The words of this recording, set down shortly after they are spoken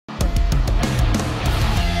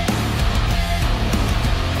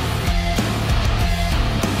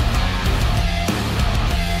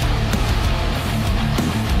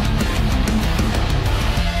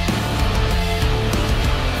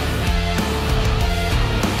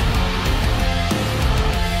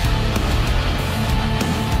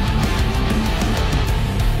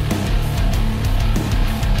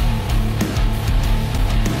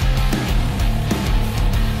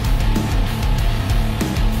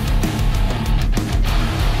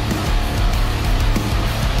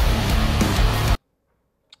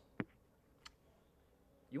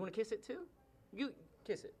kiss it too? You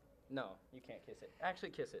kiss it. No, you can't kiss it.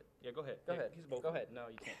 Actually, kiss it. Yeah, go ahead. Go ahead. Go ahead. No,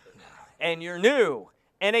 you can't kiss it. And your new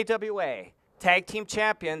NAWA Tag Team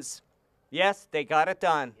Champions, yes, they got it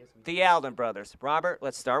done. Yes, the Allen brothers. Robert,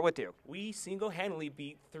 let's start with you. We single-handedly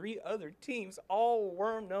beat 3 other teams, all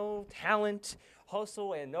worm, no talent,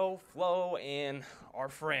 hustle, and no flow, and our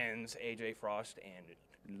friends, AJ Frost and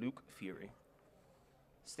Luke Fury.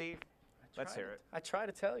 Steve, let's hear it. I tried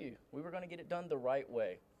to tell you. We were going to get it done the right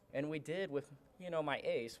way. And we did with, my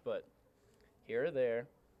ace, but here or there,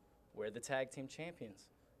 we're the tag team champions.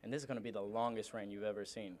 And this is going to be the longest reign you've ever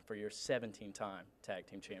seen for your 17-time tag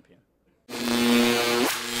team champion.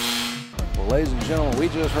 Well, ladies and gentlemen, we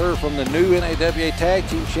just heard from the new NAWA Tag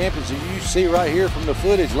Team Champions, and you see right here from the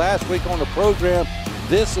footage last week on the program,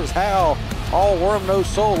 this is how all Worm No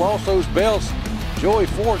Soul lost those belts. Joey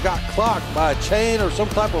Ford got clocked by a chain or some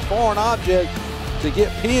type of foreign object to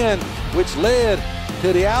get pinned, which led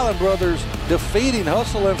to the Allen brothers defeating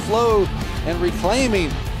Hustle and Flow and reclaiming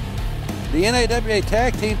the NAWA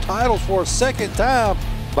Tag Team titles for a second time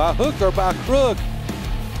by hook or by crook.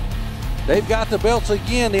 They've got the belts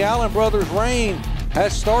again. The Allen brothers' reign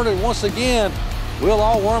has started once again. Will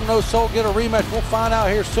all Worm No Soul get a rematch? We'll find out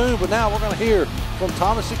here soon, but now we're going to hear from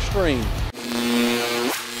Thomas Extreme.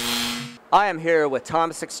 I am here with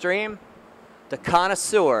Thomas Extreme, the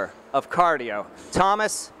connoisseur of cardio.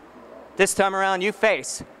 Thomas, this time around you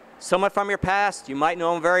face someone from your past. You might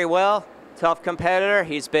know him very well. Tough competitor.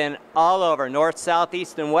 He's been all over, north, south,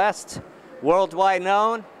 east, and west. Worldwide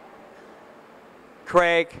known.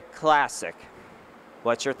 Craig Classic.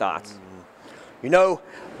 What's your thoughts?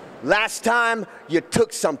 Last time you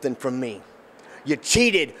took something from me. You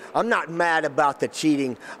cheated. I'm not mad about the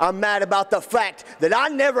cheating. I'm mad about the fact that I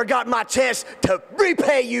never got my chance to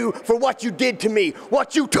repay you for what you did to me,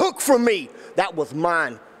 what you took from me. That was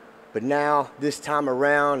mine. But now, this time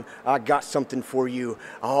around, I got something for you.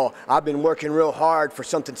 Oh, I've been working real hard for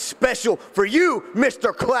something special for you,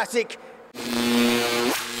 Mr. Classic.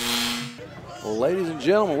 Well, ladies and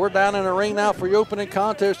gentlemen, we're down in the ring now for your opening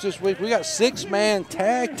contest this week. We got 6-man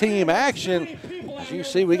tag team action. As you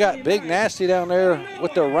see, we got Big Nasty down there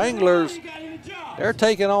with the Wranglers. They're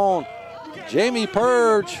taking on Jamie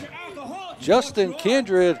Purge, Justin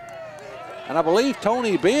Kindred, and I believe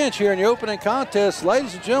Tony Benge here in the opening contest.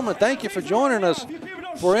 Ladies and gentlemen, thank you for joining us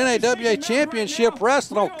for NAWA Championship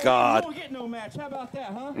Wrestling. Oh, God.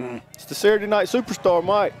 It's the Saturday Night Superstar,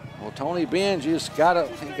 Mike. Well, Tony Benge just gotta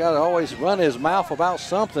always run his mouth about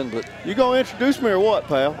something. But you gonna introduce me or what,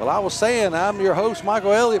 pal? Well, I was saying I'm your host,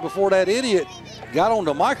 Michael Elliott, before that idiot got on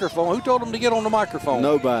the microphone. Who told him to get on the microphone?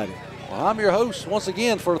 Nobody. Well, I'm your host once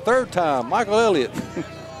again for the 3rd time, Michael Elliott.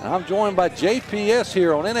 And I'm joined by JPS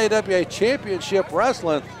here on NAWA Championship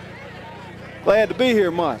Wrestling. Glad to be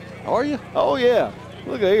here, Mike. Are you? Oh, yeah.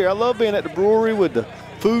 Look at here. I love being at the brewery with the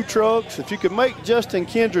food trucks. If you could make Justin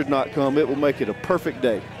Kindred not come, it will make it a perfect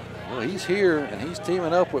day. Well, he's here, and he's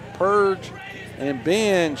teaming up with Purge and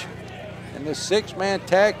Benge in this 6-man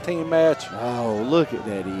tag team match. Oh, look at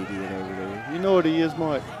that idiot over there. You know what he is,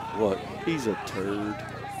 Mike? What? He's a turd.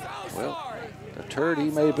 Well, a turd he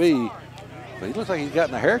may be, but he looks like he's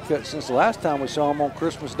gotten a haircut since the last time we saw him on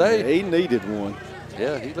Christmas Day. Yeah, he needed one.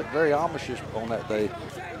 Yeah, he looked very Amish on that day.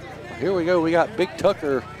 Well, here we go. We got Big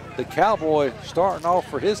Tucker, the Cowboy, starting off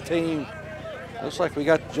for his team. Looks like we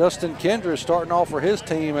got Justin Kindred starting off for his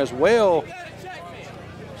team as well.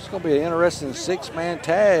 It's going to be an interesting 6-man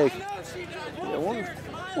tag. Yeah,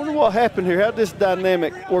 I wonder what happened here. How did this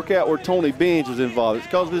dynamic work out where Tony Benge was involved? It's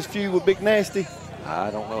because of his feud with Big Nasty? I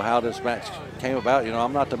don't know how this match came about.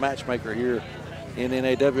 I'm not the matchmaker here in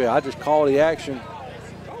NAWA. I just call the action.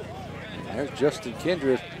 And there's Justin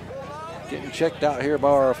Kindred getting checked out here by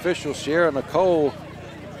our official, Sierra Nicole.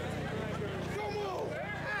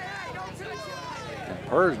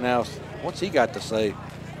 Purge now, what's he got to say?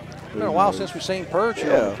 It's been a while since we've seen Purge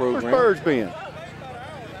here on the program. Where's Purge been?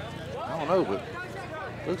 I don't know, but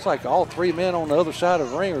looks like all 3 men on the other side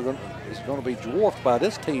of the ring is going to be dwarfed by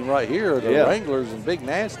this team right here, the Wranglers and Big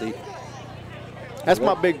Nasty. That's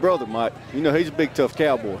my big brother, Mike. He's a big, tough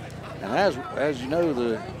cowboy. And as you know,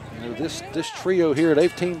 this trio here,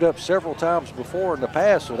 they've teamed up several times before in the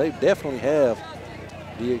past, so they definitely have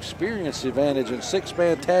the experience advantage in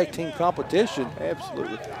 6-man tag team competition.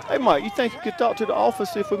 Absolutely. Hey, Mike, you think you could talk to the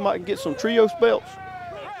office if we might get some trios belts?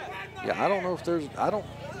 Yeah, I don't know if there's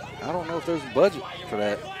budget for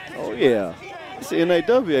that. Oh yeah, it's the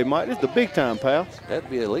NAWA, Mike. It's the big time, pal. That'd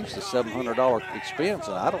be at least a $700 expense,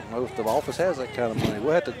 and I don't know if the office has that kind of money.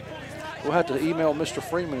 We'll have to email Mr.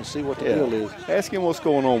 Freeman and see what the deal is. Ask him what's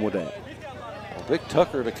going on with that. Well, Big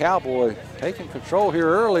Tucker, the Cowboy, taking control here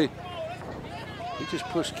early. He just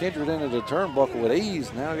pushed Kindred into the turnbuckle with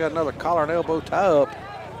ease. Now he got another collar and elbow tie up.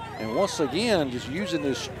 And once again, just using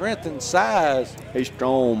his strength and size. He's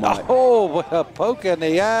strong, Mike. Oh, with a poke in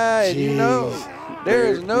the eye. And you know, there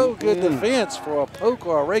is no good defense for a poke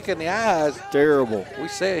or a rake in the eyes. Terrible. We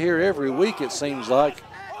say it here every week, it seems like.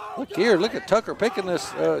 Look here, look at Tucker picking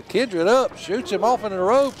this Kindred up, shoots him off into the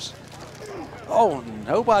ropes. Oh,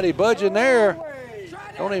 nobody budging there.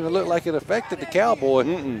 Don't even look like it affected the Cowboy.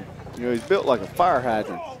 You know, he's built like a fire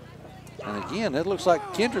hydrant. And again, it looks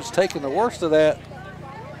like Kindred's taking the worst of that.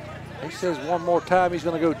 He says one more time he's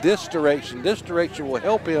going to go this direction. This direction will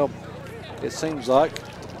help him, it seems like.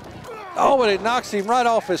 Oh, but it knocks him right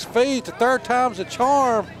off his feet. The third time's a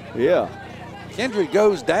charm. Yeah. Kindred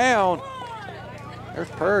goes down. There's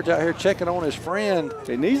Purge out here checking on his friend.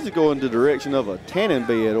 He needs to go in the direction of a tanning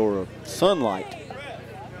bed or a sunlight.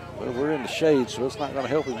 Well, we're in the shade, so it's not going to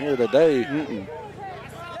help him here today. And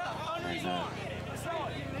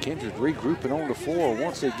Kindred regrouping on the floor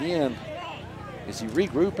once again. Is he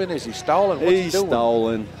regrouping? Is he stalling? What's he doing? He's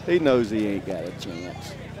stalling. He knows he ain't got a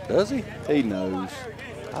chance. Does he? He knows.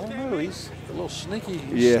 I don't know. He's a little sneaky.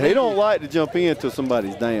 Yeah, he don't like to jump in until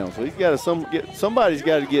somebody's down. So he's got to somebody's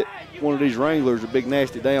got to get one of these Wranglers, a big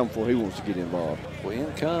nasty down before he wants to get involved. Well,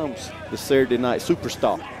 in comes the Saturday night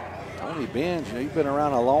superstar. Tony Benge. You know, he's been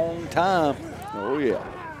around a long time. Oh, yeah.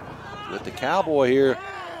 With the Cowboy here,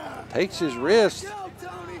 takes his wrist.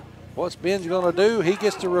 What's Benge going to do? He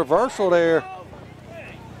gets the reversal there.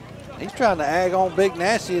 He's trying to ag on Big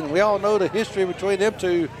Nasty, and we all know the history between them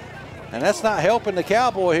two. And that's not helping the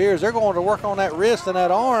Cowboy here as they're going to work on that wrist and that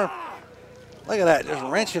arm. Look at that, just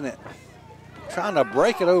wrenching it. Trying to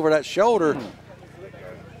break it over that shoulder.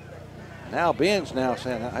 Now Benge now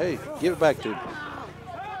saying, hey, give it back to him.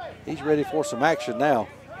 He's ready for some action now.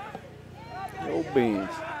 No Benge.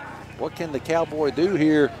 What can the Cowboy do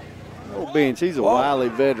here? No Benge, he's a wily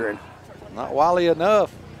veteran. Not wily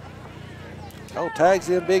enough. Oh, tags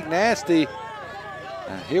in Big Nasty.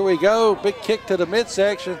 Now here we go, big kick to the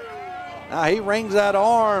midsection. Now he rings that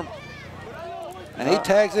arm. And he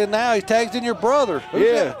tags in now. He tags in your brother. Who's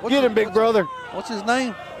that? Get him, big brother. What's his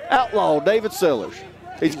name? Outlaw David Sellers.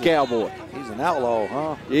 He's a Cowboy. He's an outlaw,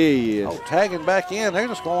 huh? Yeah, he is. Oh, tagging back in. They're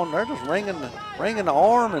just ringing the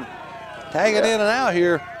arm and tagging in and out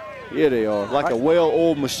here. Yeah, they are. Like a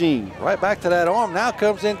well-oiled machine. Right back to that arm. Now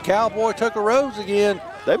comes in Cowboy Tucker Rose again.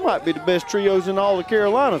 They might be the best trios in all the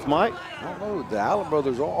Carolinas, Mike. I don't know. The Allen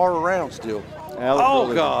brothers are around still.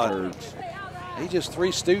 Allen God. He just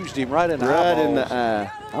three-stooged him right in the eyeballs. Right in the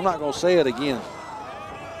eye. I'm not going to say it again.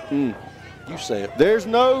 You say it. There's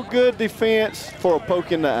no good defense for a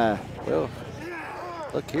poke in the eye. Well,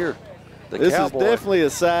 look here. This is definitely a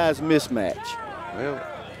size mismatch. Well,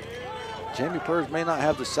 Jamie Purge may not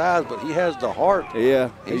have the size, but he has the heart. Yeah.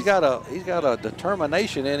 He's got a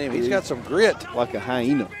determination in him. He's got some grit. Like a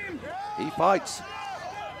hyena. He fights.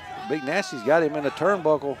 Big Nasty's got him in the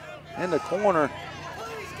turnbuckle in the corner.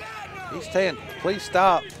 He's saying, please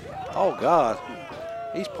stop. Oh, God.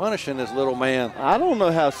 He's punishing this little man. I don't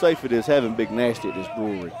know how safe it is having Big Nasty at this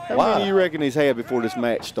brewery. How many do you reckon he's had before this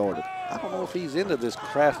match started? I don't know if he's into this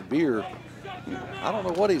craft beer. I don't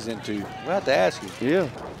know what he's into. We'll have to ask him. Yeah.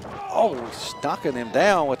 Oh, he's knocking him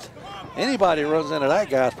down. With anybody runs into that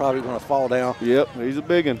guy's probably going to fall down. Yep, he's a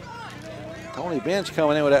big one. Tony Benge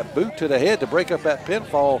coming in with that boot to the head to break up that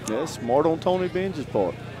pinfall. Yeah, smart on Tony Benge's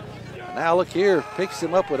part. Now look here, picks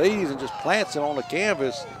him up with ease and just plants him on the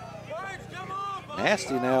canvas.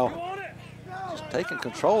 Nasty now just taking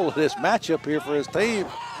control of this matchup here for his team.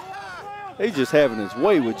 He's just having his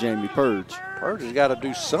way with Jamie Purge. Purge has got to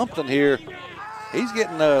do something here. He's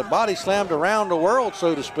getting body slammed around the world,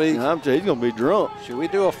 so to speak. I'm telling you, he's going to be drunk. Should we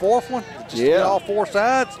do a fourth one? Just get all four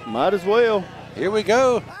sides? Might as well. Here we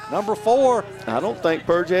go, number 4. I don't think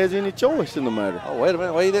Purge has any choice in the matter. Oh, wait a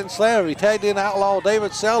minute. Well, he didn't slam him. He tagged in Outlaw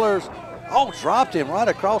David Sellers. Oh, dropped him right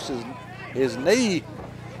across his knee.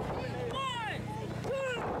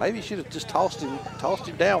 Maybe he should have just tossed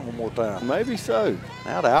him down one more time. Maybe so.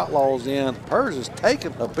 Now the Outlaw's in. Purge is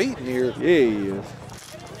taking a beating here. Yeah, he is.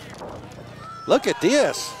 Look at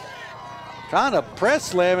this. Trying to press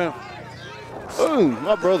slam him. Ooh,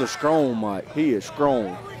 my brother's strong, Mike. He is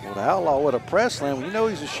strong. Well, the Outlaw with a press slam. You know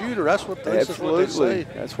he's a shooter. That's what they say.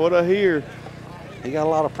 That's what I hear. He got a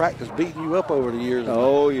lot of practice beating you up over the years.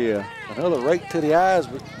 Oh, yeah. Another rake to the eyes,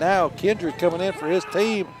 but now Kindred coming in for his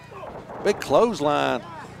team. Big clothesline.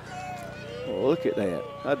 Well, look at that.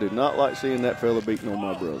 I do not like seeing that fella beating on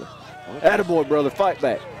my brother. Attaboy, brother, fight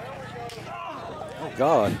back. Oh,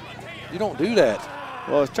 God. You don't do that.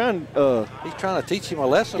 Well, he's trying to teach him a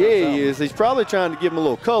lesson. Yeah, he is. He's probably trying to give him a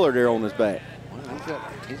little color there on his back. Well, he's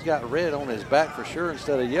he's got red on his back for sure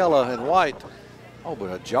instead of yellow and white. Oh, but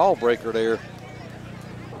a jawbreaker there.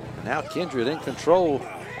 Now Kindred in control.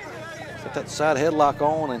 Got that side headlock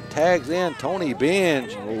on and tags in Tony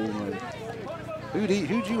Benge. Oh, man.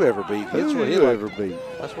 Who'd you ever beat? Who'd you ever beat?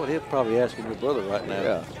 That's what he'll probably asking your brother right now.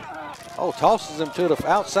 Yeah. Oh, tosses him to the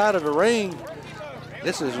outside of the ring.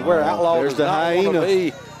 This is where Outlaw does not want to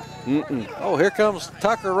be. Oh, here comes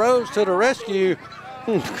Tucker Rose to the rescue.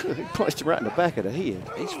 He punched him right in the back of the head.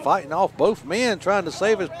 He's fighting off both men, trying to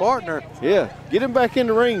save his partner. Yeah, get him back in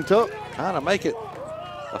the ring, Tuck. Trying to make it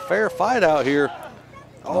a fair fight out here.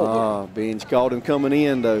 Oh, Benge caught him coming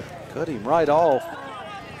in, though. Cut him right off.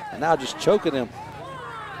 And now just choking him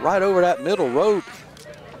right over that middle rope.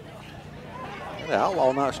 The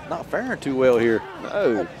Outlaw not faring too well here. No.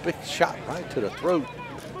 Oh, big shot right to the throat.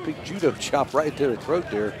 Big judo chop right to the throat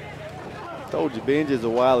there. Told you, Benge is a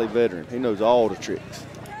wily veteran. He knows all the tricks.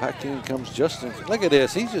 Back in comes Justin. Look at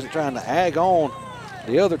this. He's just trying to ag on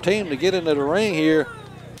the other team to get into the ring here.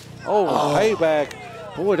 Oh, payback.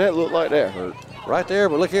 Boy, that looked like that hurt. Right there,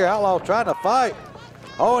 but look here, Outlaw trying to fight.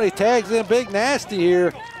 Oh, and he tags in Big Nasty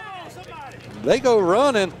here. They go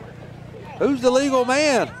running. Who's the legal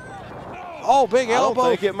man? Oh, big elbow. I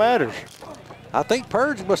don't think it matters. I think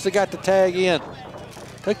Purge must have got the tag in.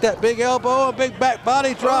 Took that big elbow and big back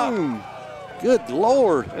body drop. Boom. Good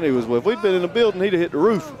Lord. And he was, if we'd been in the building, he'd have hit the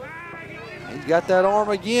roof. He's got that arm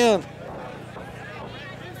again.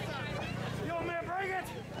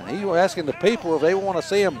 And he was asking the people if they want to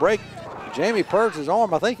see him break Jamie Purge's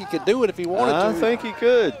arm. I think he could do it if he wanted to. I think he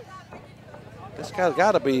could. This guy's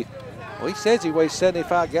got to be, well, he says he weighs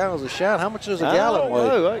 75 gallons of shine. How much does a gallon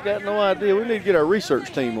weigh? I got no idea. We need to get our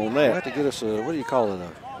research team on We have that. to get us a, what do you call it,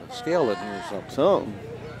 a scale in here or something. Something.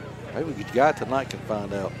 Maybe the guy tonight can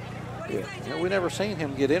find out. Yeah. You know, we never seen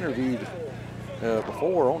him get interviewed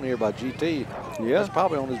before on here by GT. Yeah. That's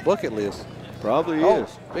probably on his bucket list. Probably Oh,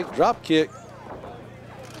 is. big drop kick.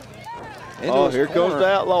 Oh, here comes the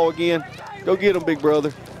Outlaw again. Go get him, big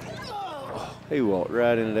brother. He walked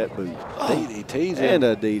right into that boot. DDT's And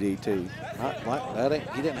a DDT.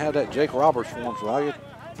 He didn't have that Jake Roberts form, so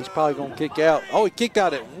he's probably going to kick out. Oh, he kicked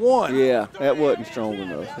out at 1. Yeah, that wasn't strong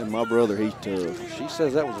enough. And my brother, he's tough. She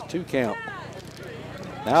says that was a 2 count.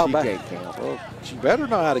 Now She back. can't count. Well, she better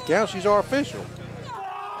know how to count. She's our official.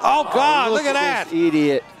 Oh, God, look at that. This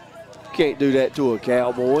idiot. Can't do that to a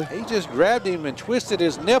cowboy. He just grabbed him and twisted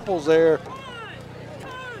his nipples there.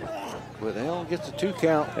 But Allen gets a 2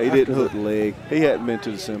 count. He didn't hook the leg. He hadn't been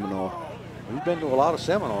to the seminar. We've been to a lot of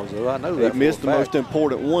seminars, though. I know that. He missed the most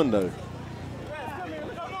important one, though.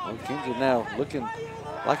 Well, Kindred now looking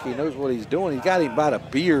like he knows what he's doing. He got him by the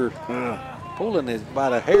beard, pulling his by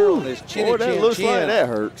the hair on his chin. Boy, that looks like that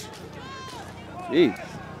hurts. Gee.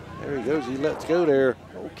 There he goes. He lets go there.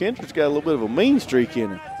 Oh, Kindred's got a little bit of a mean streak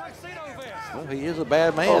in him. Well, he is a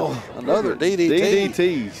bad man. Oh, another DDT.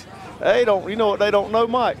 DDTs. They don't. You know what they don't know,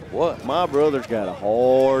 Mike? What? My brother's got a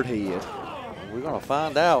hard head. We're going to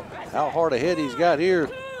find out how hard a head he's got here.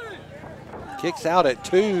 Kicks out at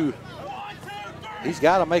 2. He's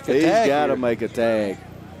got to make a tag. He's got to make a tag.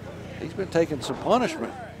 He's been taking some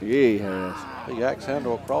punishment. Yeah, he has. Big axe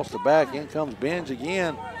handle across the back. In comes Benge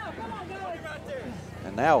again.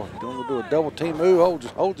 And now he's going to do a double team move.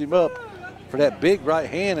 Just holds him up for that big right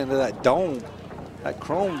hand into that dome, that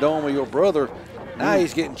chrome dome of your brother. Now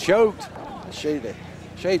he's getting choked. Shades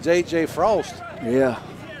AJ Frost. Yeah.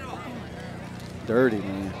 Dirty,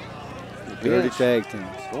 man. Dirty tag teams.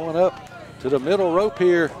 Going up to the middle rope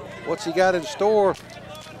here. What's he got in store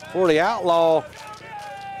for the Outlaw?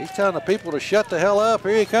 He's telling the people to shut the hell up.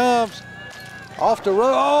 Here he comes. Off the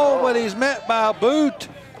rope. Oh, but he's met by a boot.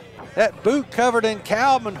 That boot covered in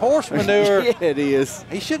cow and horse manure. Yeah, it is.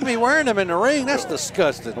 He shouldn't be wearing them in the ring. That's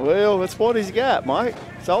disgusting. Well, that's what he's got, Mike.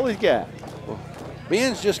 That's all he's got.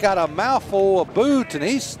 Ben's just got a mouthful of boot, and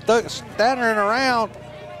he's standing around.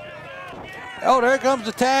 Oh, there comes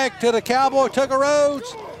the tag to the Cowboy, Tucker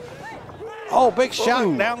Rhodes. Oh, big shot.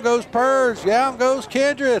 Ooh. Down goes Purge. Down goes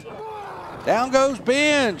Kindred. Down goes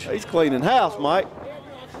Benge. He's cleaning house, Mike.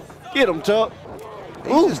 Get him, Tuck.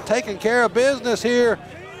 He's just taking care of business here.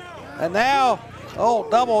 And now, oh,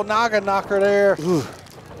 double noggin knocker there. Ooh.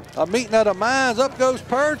 A meeting of the minds. Up goes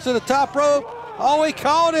Purge to the top rope. Oh, he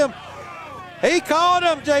caught him. He caught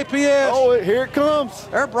him, JPS. Oh, here it comes.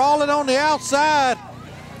 They're brawling on the outside.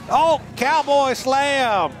 Oh, Cowboy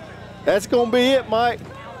slam. That's going to be it, Mike.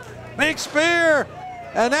 Big spear.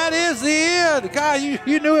 And that is the end. God,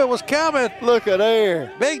 you knew it was coming. Look at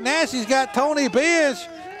there. Big Nasty's got Tony Benge.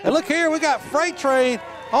 And look here, we got Freight Train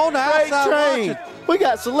on the outside watching. We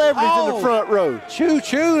got celebrities in the front row.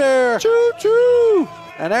 Choo-choo there. Choo-choo.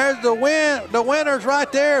 And there's the winners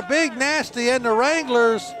right there, Big Nasty and the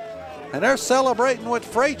Wranglers. And they're celebrating with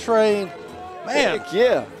Freight Train. Man, Heck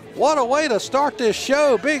yeah. what a way to start this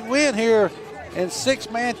show. Big win here in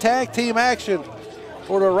 6-man tag team action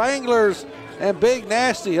for the Wranglers and Big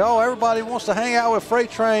Nasty. Oh, everybody wants to hang out with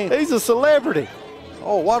Freight Train. He's a celebrity.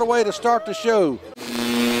 Oh, what a way to start the show.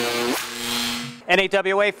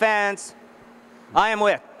 NAWA fans, I am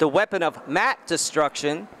with the weapon of mat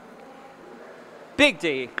destruction, Big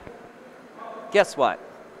D. Guess what?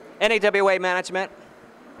 NAWA management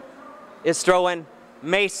is throwing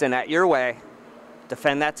Mason at your way.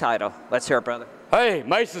 Defend that title. Let's hear it, brother. Hey,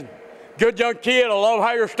 Mason, good young kid. I love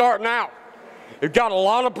how you're starting out. You've got a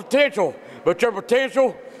lot of potential, but your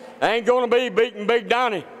potential ain't going to be beating Big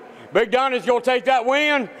Donnie. Big Donnie's going to take that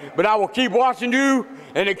win, but I will keep watching you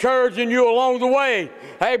and encouraging you along the way.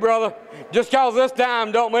 Hey, brother, just because this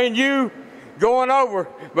time don't mean you going over,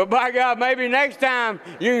 but by God, maybe next time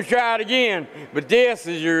you can try it again. But this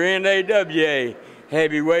is your NAWA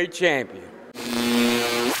Heavyweight Champion.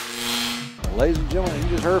 Ladies and gentlemen, you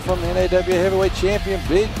just heard from the NAWA Heavyweight Champion,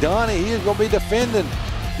 Big Donnie. He is going to be defending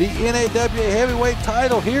the NAWA Heavyweight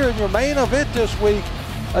title here in your main event this week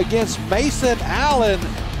against Mason Allen.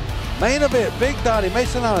 Main event, Big Donnie,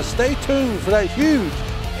 Mason Allen. Stay tuned for that huge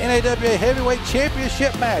NAWA Heavyweight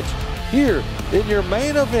Championship match here in your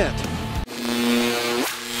main event.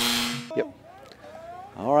 Yep.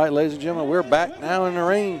 All right, ladies and gentlemen, we're back now in the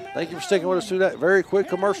ring. Thank you for sticking with us through that very quick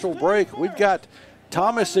commercial break. We've got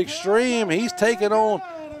Thomas Extreme. He's taking on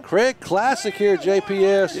Craig Classic here,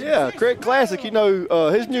 JPS. Yeah, Craig Classic. You know,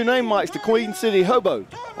 his new name, Mike's the Queen City Hobo.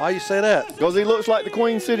 Why you say that? Because he looks like the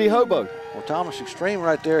Queen City Hobo. Well, Thomas Extreme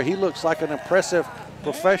right there, he looks like an impressive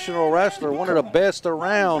professional wrestler, one of the best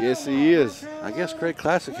around. Yes, he is. I guess Craig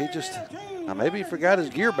Classic, he just, maybe he forgot his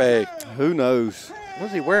gear bag. Who knows?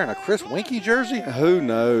 Was he wearing a Chris Winky jersey? Who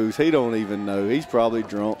knows? He don't even know. He's probably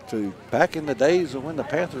drunk, too. Back in the days of when the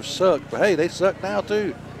Panthers sucked, but hey, they suck now,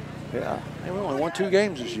 too. Yeah. Hey, we only won 2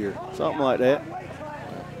 games this year. Something like that.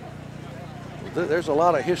 There's a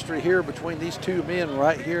lot of history here between these two men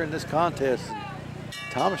right here in this contest.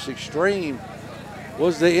 Thomas Extreme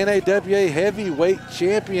was the NAWA Heavyweight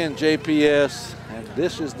Champion, JPS, and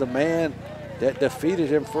this is the man that defeated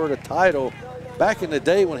him for the title back in the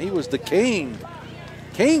day when he was the king.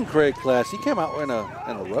 King Craig Classic. He came out in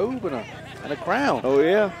a robe and a crown. Oh,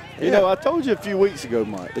 yeah? Yeah. You know, I told you a few weeks ago,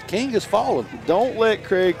 Mike. The king has fallen. Don't let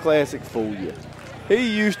Craig Classic fool you.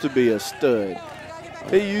 He used to be a stud.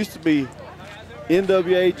 He used to be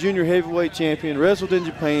NWA Junior Heavyweight Champion, wrestled in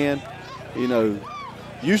Japan, you know,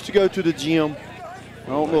 used to go to the gym. I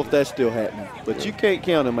don't know if that's still happening, but you can't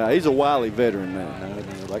count him out. He's a wily veteran now.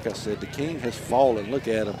 No, like I said, the king has fallen. Look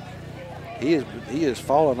at him. He has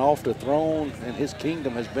fallen off the throne, and his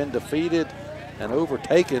kingdom has been defeated and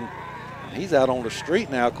overtaken. He's out on the street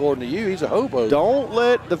now, according to you. He's a hobo. Don't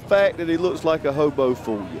let the fact that he looks like a hobo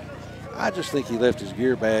fool you. I just think he left his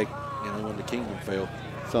gear bag, when the kingdom fell.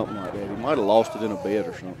 Something like that. He might have lost it in a bed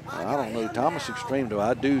or something. I don't know. Thomas Extreme, though,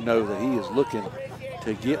 I do know that he is looking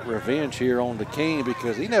to get revenge here on the king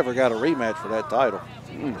because he never got a rematch for that title.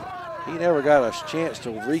 He never got a chance to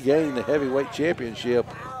regain the heavyweight championship.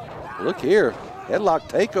 Look here. Headlock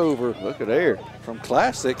takeover. Look at there. From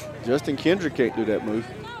Classic. Justin Kindred can't do that move.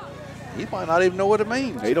 He might not even know what it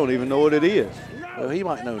means. He don't even know what it is. Well, he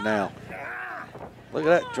might know now. Look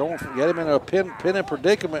at that. Jones got him in a pin and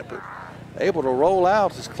predicament, but able to roll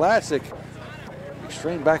out his Classic.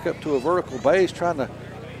 Extreme back up to a vertical base, trying to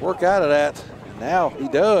work out of that. Now he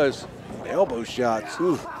does. Elbow shots.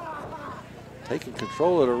 Ooh. Taking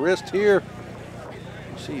control of the wrist here.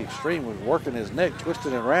 You see Extreme was working his neck,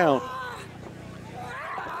 twisting it around.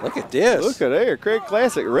 Look at this. Look at there. Craig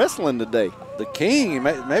Classic wrestling today. The king.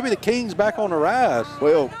 Maybe the king's back on the rise.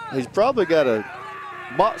 Well, he's probably got a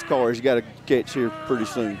boxcar he's got to catch here pretty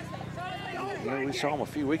soon. We saw him a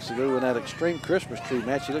few weeks ago in that Extreme Christmas tree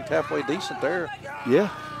match. He looked halfway decent there. Yeah.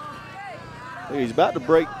 He's about to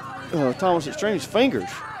break Thomas Extreme's fingers.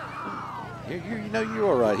 You're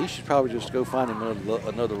all right. He should probably just go find him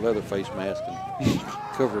another Leatherface mask and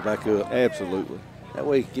cover it back up. Absolutely. That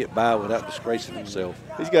way he can get by without disgracing himself.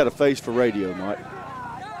 He's got a face for radio, Mike.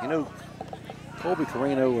 Colby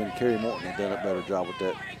Carino and Kerry Morton have done a better job with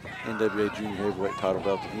that NWA Junior Heavyweight title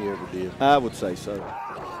belt than he ever did. I would say so.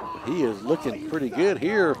 He is looking pretty good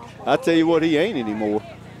here. I tell you what, he ain't anymore.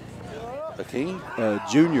 The king?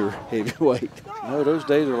 Junior Heavyweight. No, those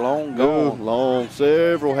days are long gone. Long,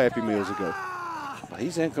 several Happy Meals ago. But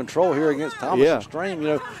he's in control here against Thomas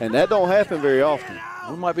Extreme, And that don't happen very often.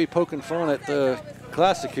 We might be poking fun at the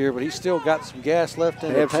Classic here, but he's still got some gas left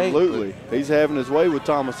in the tank. Absolutely. He's having his way with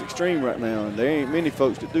Thomas Extreme right now, and there ain't many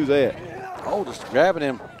folks that do that. Oh, just grabbing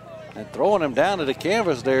him and throwing him down to the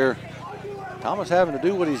canvas there. Thomas having to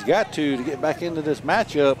do what he's got to get back into this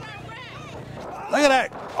matchup. Look at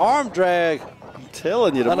that arm drag. I'm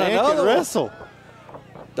telling you, the man can wrestle.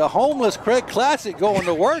 The homeless Craig Classic going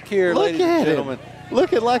to work here, ladies and gentlemen.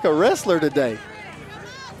 Looking like a wrestler today.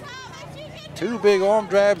 2 big arm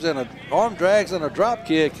drags and a drop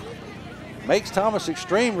kick. Makes Thomas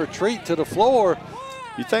Extreme retreat to the floor.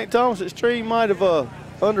 You think Thomas Extreme might have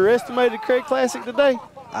underestimated Craig Classic today?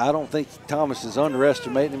 I don't think Thomas is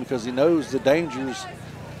underestimating him because he knows the dangers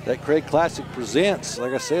that Craig Classic presents.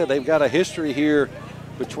 Like I said, they've got a history here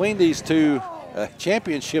between these two, a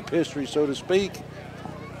championship history, so to speak.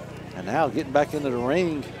 And now getting back into the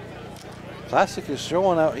ring, Classic is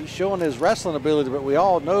showing out. He's showing his wrestling ability, but we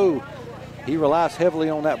all know he relies heavily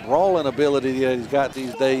on that brawling ability that he's got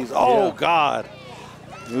these days. Oh, yeah. God.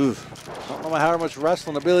 Oof. Don't know how much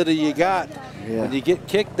wrestling ability you got. Yeah. When you get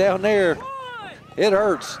kicked down there, it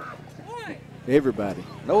hurts. Everybody.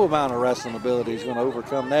 No amount of wrestling ability is going to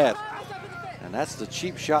overcome that. And that's the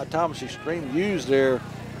cheap shot Thomas Extreme used there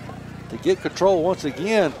to get control once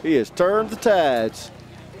again. He has turned the tides.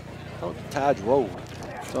 I thought the tides rolled.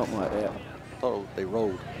 Something like that. I thought they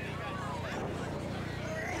rolled.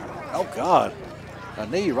 Oh, God. A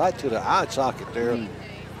knee right to the eye socket there.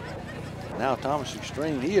 Now Thomas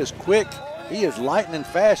Extreme, he is quick. He is lightning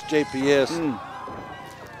fast, JPS.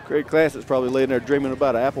 Craig Classic's probably laying there dreaming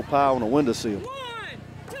about an apple pie on a windowsill.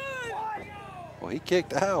 Well, he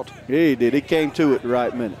kicked out. Yeah, he did. He came to it the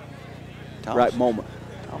right minute, right moment.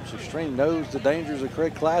 Thomas Extreme knows the dangers of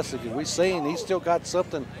Craig Classic, and we've seen he's still got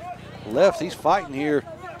something left. He's fighting here.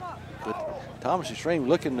 But Thomas Extreme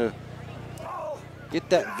looking to get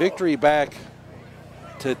that victory back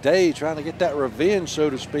today, trying to get that revenge, so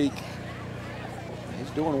to speak. He's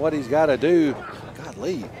doing what he's got to do.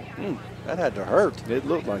 Golly, that had to hurt. It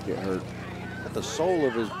looked like it hurt. At the sole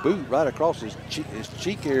of his boot right across his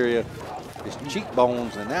cheek area, his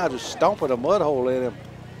cheekbones, and now just stomping a mud hole in him.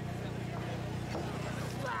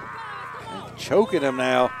 And choking him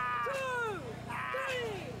now.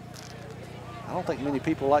 I don't think many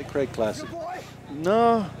people like Craig Classic.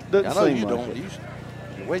 No, doesn't I know seem you like don't. it.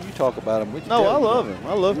 The way you talk about him. No, I love him.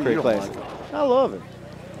 I love Craig Classic. I love him.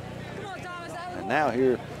 And now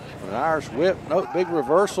here, an Irish whip. No, big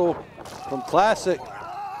reversal from Classic.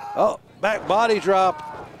 Oh, back body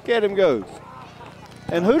drop. Get him go.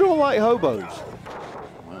 And who don't like hobos?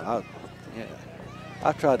 Well,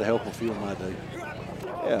 I've tried to help a few in my day.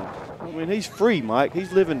 Yeah. I mean, he's free, Mike.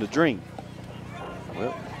 He's living the dream.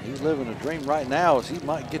 Well, he's living a dream right now as he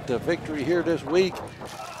might get the victory here this week.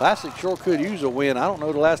 Classic sure could use a win. I don't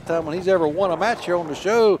know the last time when he's ever won a match here on the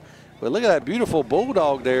show, but look at that beautiful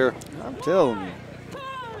bulldog there. I'm telling you.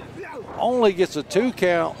 Only gets a 2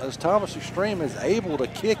 count as Thomas Extreme is able to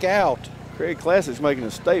kick out. Craig Classic's making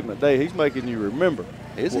a statement today. He's making you remember.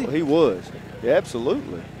 Is he? Well, he was. Yeah,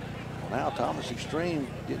 absolutely. Now Thomas Extreme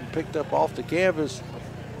getting picked up off the canvas.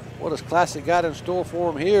 What has Classic got in store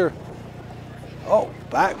for him here? Oh,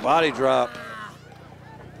 back body drop.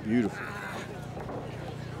 Beautiful.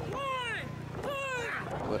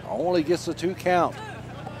 But only gets a 2 count.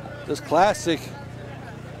 This Classic,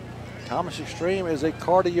 Thomas Extreme is a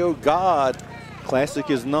cardio god. Classic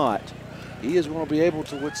is not. He is going to be able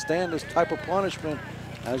to withstand this type of punishment.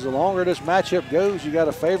 As the longer this matchup goes, you got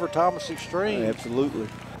to favor Thomas Extreme. Absolutely.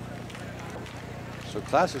 So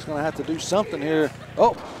Classic's going to have to do something here.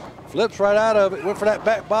 Oh, flips right out of it. Went for that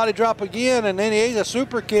back body drop again, and then he ate a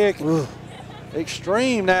super kick. Ugh.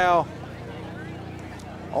 Extreme now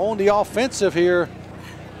on the offensive here.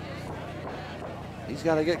 He's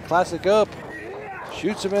got to get Classic up.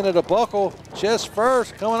 Shoots him into the buckle. Chest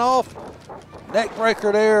first, coming off. Neck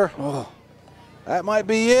breaker there. Oh. That might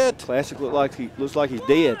be it. Classic looks like he's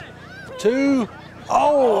dead. 2.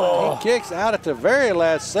 Oh, he kicks out at the very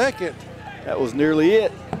last second. That was nearly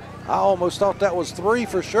it. I almost thought that was 3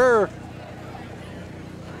 for sure.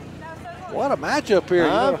 What a matchup here.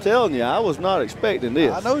 I'm telling you, I was not expecting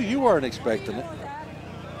this. I know you weren't expecting it.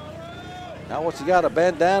 Now what's he got? A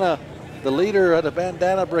bandana. The leader of the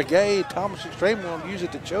bandana brigade, Thomas Extreme, going to use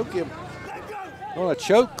it to choke him. Going to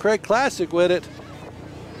choke Craig Classic with it.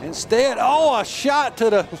 Instead, a shot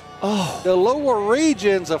to the lower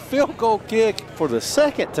regions, a field goal kick. For the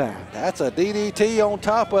second time. That's a DDT on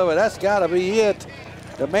top of it. That's got to be it.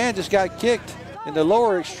 The man just got kicked in the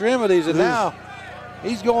lower extremities, and now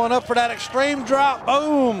he's going up for that extreme drop.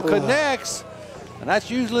 Boom, connects. And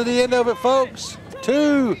that's usually the end of it, folks.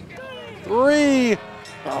 2, 3.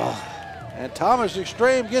 And Thomas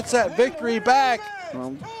Extreme gets that victory back.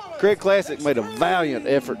 Craig Classic made a valiant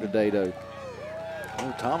effort today, though.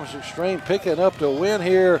 Oh, Thomas Extreme picking up the win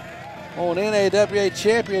here on NAWA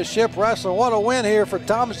Championship Wrestling. What a win here for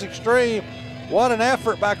Thomas Extreme. What an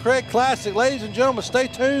effort by Craig Classic. Ladies and gentlemen, stay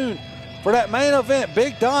tuned for that main event.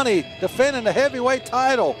 Big Donnie defending the heavyweight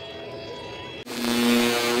title.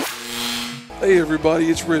 Hey everybody,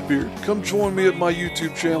 it's Redbeard. Come join me at my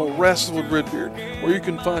YouTube channel, Wrestling with Redbeard, where you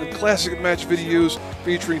can find classic match videos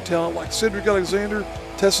featuring talent like Cedric Alexander,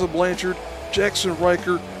 Tessa Blanchard, Jackson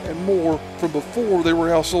Riker, and more from before they were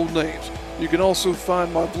household names. You can also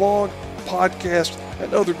find my vlog, podcast,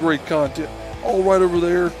 and other great content, all right over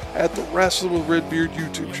there at the Wrestling with Redbeard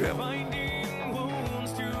YouTube channel.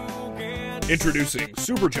 Introducing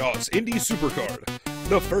Superjaws Indie Supercard,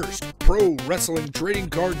 the first pro wrestling trading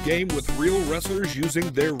card game with real wrestlers using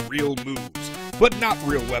their real moves, but not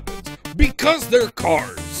real weapons, because they're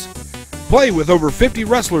cards. Play with over 50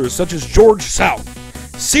 wrestlers such as George South,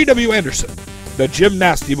 C.W. Anderson, the Jim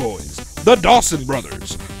Nasty Boys, the Dawson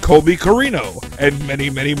Brothers, Colby Carino, and many,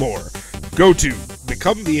 many more. Go to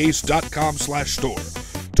becometheace.com/store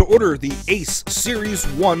to order the Ace Series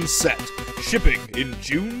 1 set, shipping in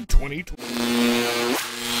June 2020.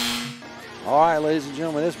 All right, ladies and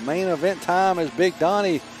gentlemen, this main event time is Big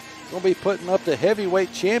Donnie going to be putting up the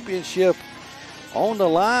heavyweight championship on the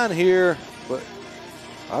line here. But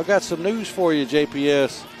I've got some news for you,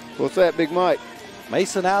 JPS. What's that, Big Mike?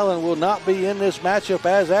 Mason Allen will not be in this matchup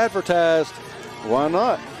as advertised. Why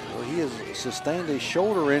not? Well, he has sustained a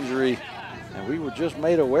shoulder injury, and we were just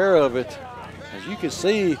made aware of it. As you can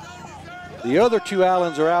see, the other two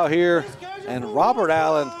Allens are out here, and Robert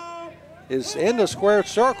Allen is in the square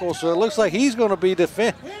circle, so it looks like he's going to be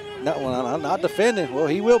not defending. Well,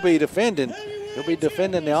 he will be defending. He'll be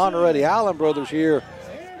defending the honor of the Allen brothers here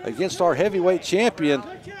against our heavyweight champion.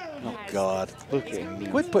 Oh, God. Look at him.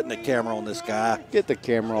 Quit putting the camera on this guy. Get the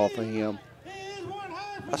camera off of him.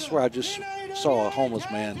 I swear I just saw a homeless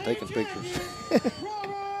man taking pictures.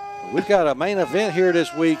 We've got a main event here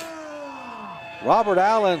this week. Robert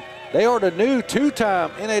Allen, they are the new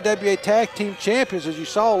two-time NAWA Tag Team Champions, as you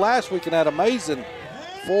saw last week in that amazing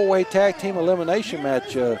four-way tag team elimination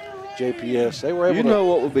match, JPS. They were able to. You know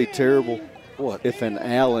what would be terrible? What? If an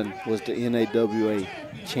Allen was the NAWA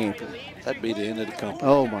champion. That'd be the end of the company.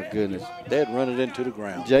 Oh, my goodness. They'd run it into the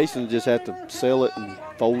ground. Jason just had to sell it and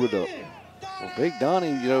fold it up. Well, Big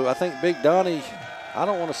Donnie, I think Big Donnie, I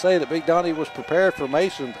don't want to say that Big Donnie was prepared for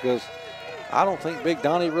Mason, because I don't think Big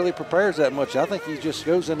Donnie really prepares that much. I think he just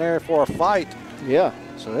goes in there for a fight. Yeah.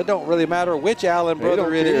 So it don't really matter which Allen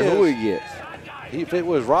brother it is. Who he gets. If it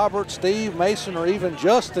was Robert, Steve, Mason, or even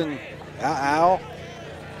Justin,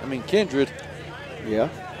 Kindred. Yeah,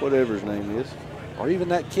 whatever his name is. Or even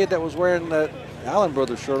that kid that was wearing that Allen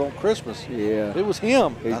Brothers shirt on Christmas. Yeah. If it was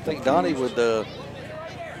him, He's I think confused. Donnie would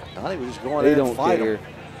just go in there and fight him.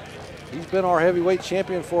 He's been our heavyweight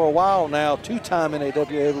champion for a while now, two-time NAWA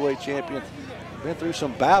heavyweight champion. Been through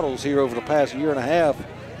some battles here over the past year and a half.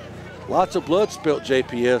 Lots of blood spilt,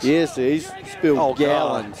 JPS. Yes, he's spilled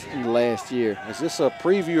gallons in the last year. Is this a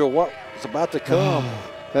preview of what's about to come?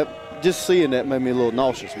 Just seeing that made me a little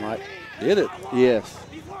nauseous, Mike. Did it? Yes.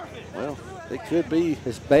 Well, it could be.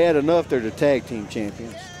 It's bad enough they're the tag team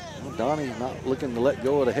champions. Well, Donnie's not looking to let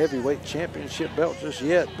go of the heavyweight championship belt just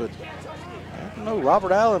yet, but I don't know.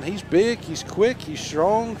 Robert Allen, he's big, he's quick, he's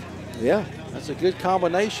strong. Yeah. That's a good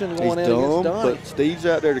combination going He's in dumb, against Donnie. but Steve's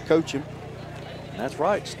out there to coach him. That's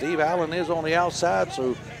right. Steve Allen is on the outside,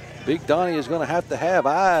 so Big Donnie is going to have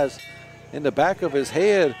eyes in the back of his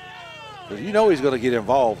head, because you know he's going to get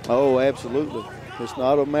involved. Oh, absolutely. It's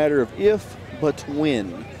not a matter of if, but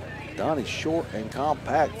when. Donnie's short and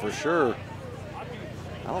compact for sure.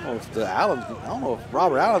 I don't know if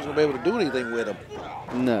Robert Allen's going to be able to do anything with him.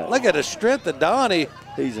 No. Look at the strength of Donnie.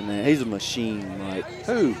 He's a machine, Mike.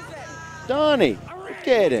 Who? Donnie. Look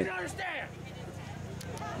at him.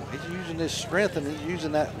 He's using his strength and he's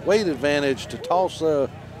using that weight advantage to toss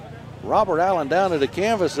Robert Allen down to the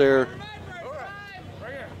canvas there.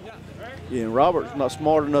 Yeah, and Robert's not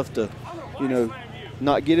smart enough to,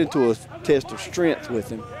 not get into a test of strength with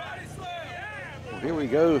him. Well, here we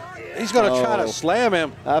go. He's going to try to slam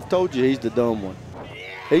him. I've told you he's the dumb one.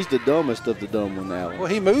 He's the dumbest of the dumb one now. Well,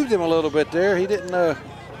 he moved him a little bit there. He didn't.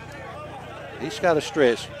 He's got to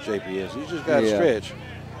stretch, JPS. He's just got to stretch.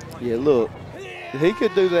 Yeah, look. He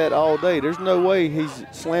could do that all day. There's no way he's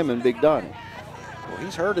slamming Big Donnie. Well,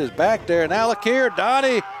 he's hurt his back there. Now look here,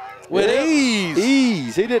 Donnie with ease.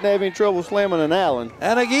 Ease. He didn't have any trouble slamming an Allen.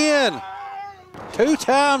 And again, 2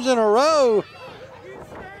 times in a row.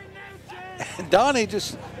 And Donnie's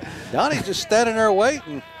just standing there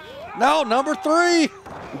waiting. No, number 3.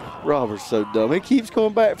 Robert's so dumb. He keeps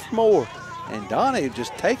coming back for more. And Donnie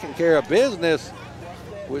just taking care of business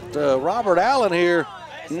with Robert Allen here.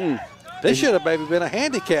 This should have maybe been a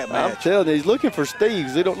handicap match. I'm telling you, he's looking for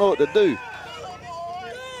Steve's. He don't know what to do.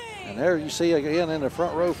 And there you see again in the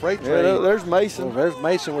front row freight train. Yeah, there's Mason. Well, there's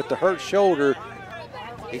Mason with the hurt shoulder.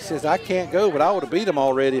 He says, I can't go, but I would have beat him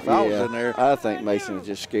already if I was in there. I think Mason is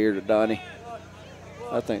just scared of Donnie.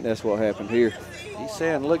 I think that's what happened here. He's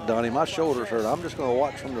saying, look, Donnie, my shoulder's hurt. I'm just going to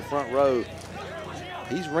watch from the front row.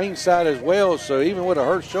 He's ringside as well, so even with a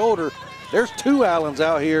hurt shoulder, there's 2 Allens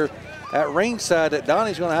out here at ringside that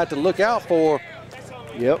Donnie's going to have to look out for.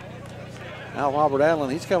 Yep. Now Robert Allen,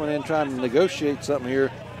 he's coming in trying to negotiate something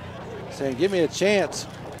here, saying, give me a chance.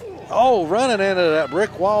 Oh, running into that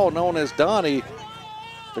brick wall known as Donnie,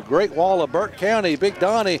 the Great Wall of Burke County. Big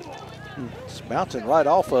Donnie is bouncing right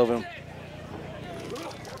off of him.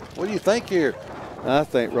 What do you think here? I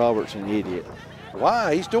think Robert's an idiot.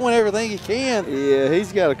 Why? He's doing everything he can. Yeah,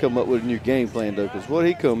 he's got to come up with a new game plan, though, because what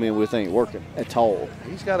he come in with ain't working at all.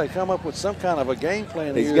 He's got to come up with some kind of a game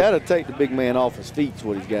plan He's here. got to take the big man off his feet is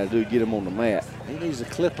what he's got to do, get him on the mat. He needs to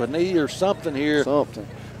clip a knee or something here. Something.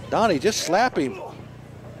 Donnie, just slap him.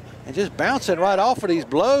 And just bouncing right off of these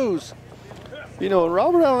blows. You know, and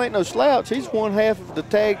Robert Allen ain't no slouch. He's one half of the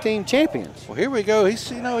tag team champions. Well, here we go. He's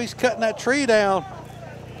cutting that tree down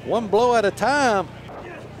one blow at a time,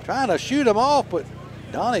 trying to shoot him off, but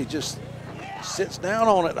Donnie just sits down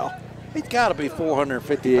on it. Oh, he's got to be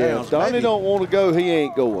 450 pounds. If Donnie don't want to go, he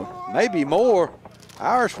ain't going. Maybe more.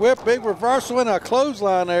 Irish whip, big reversal, and a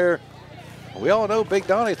clothesline there. We all know Big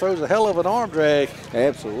Donnie throws a hell of an arm drag.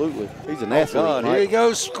 Absolutely. He's an athlete. God, here he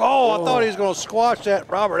goes. Oh, I thought he was going to squash that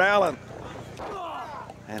Robert Allen.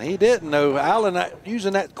 And he didn't, though. Allen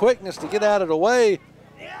using that quickness to get out of the way.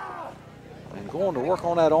 And going to work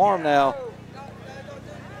on that arm now.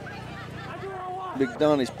 Big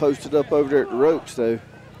Donnie's posted up over there at the ropes, though.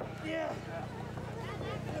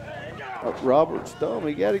 Robert's dumb.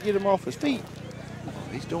 He got to get him off his feet.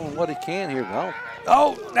 He's doing what he can here.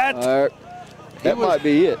 Oh, that's... That might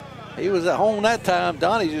be it. He was at home that time.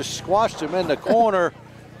 Donnie just squashed him in the corner.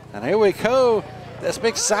 And here we go. This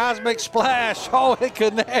big seismic splash. Oh, it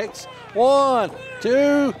connects. 1,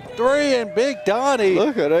 2, 3, and Big Donnie.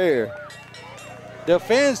 Look at there.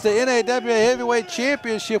 Defends the NAWA Heavyweight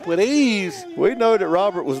Championship with ease. We know that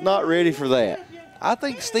Robert was not ready for that. I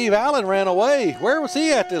think Steve Allen ran away. Where was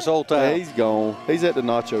he at this whole time? Yeah, he's gone. He's at the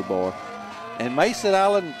Nacho Bar. And Mason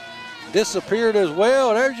Allen disappeared as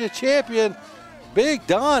well. There's your champion, Big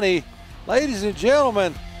Donnie. Ladies and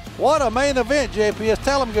gentlemen, what a main event, JPS.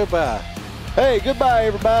 Tell him goodbye. Hey, goodbye,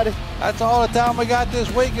 everybody. That's all the time we got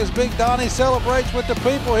this week as Big Donnie celebrates with the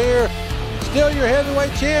people here. Still your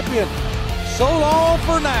heavyweight champion. So long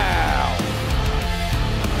for now.